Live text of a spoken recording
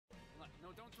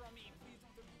don't throw me. Please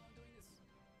don't throw me while I'm doing this.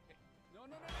 Okay. No,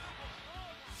 no, no, no.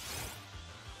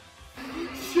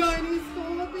 Shiny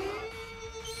Scolipede!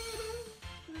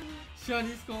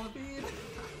 Shiny Scolipede!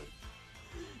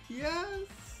 Yes!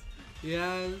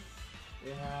 Yes!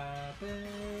 It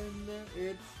happened!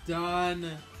 It's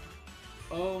done!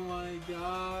 Oh my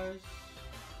gosh!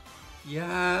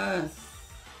 Yes!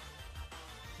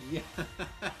 Yes!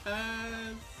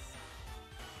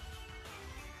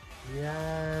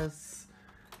 Yes!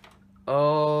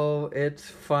 Oh, it's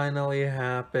finally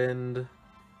happened.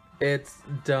 It's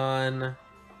done.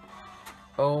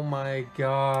 Oh my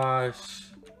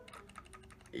gosh.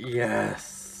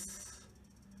 Yes.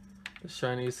 The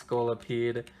shiny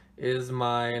Scolipede is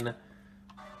mine.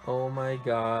 Oh my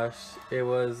gosh. It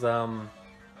was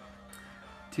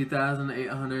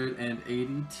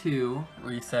 2,882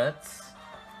 resets.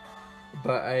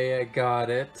 But I got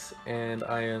it and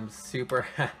I am super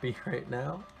happy right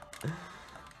now.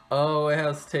 Oh, it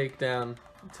has takedown.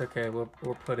 It's okay, we're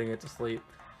putting it to sleep.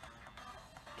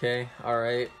 Okay,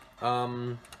 alright.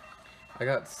 I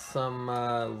got some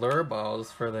lure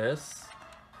balls for this.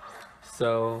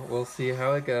 So we'll see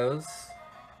how it goes.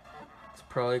 It's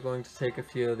probably going to take a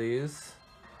few of these.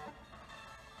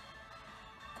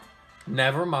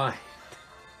 Never mind.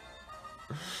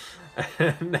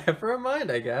 Never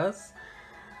mind, I guess.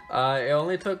 It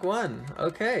only took one.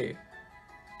 Okay.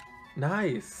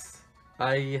 Nice.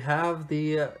 I have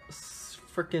the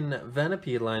frickin'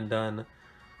 Venipede line done.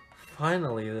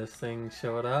 Finally, this thing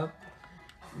showed up.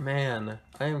 Man,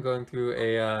 I am going through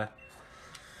a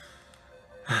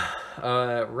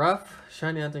rough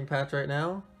shiny hunting patch right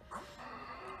now.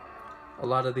 A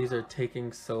lot of these are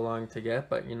taking so long to get,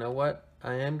 but you know what?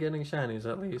 I am getting shinies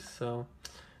at least, so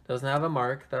doesn't have a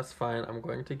mark. That's fine. I'm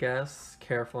going to guess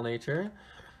Careful Nature.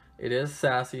 It is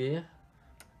Sassy,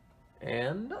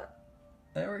 and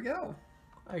there we go.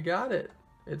 I got it.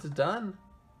 It's done.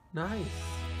 Nice.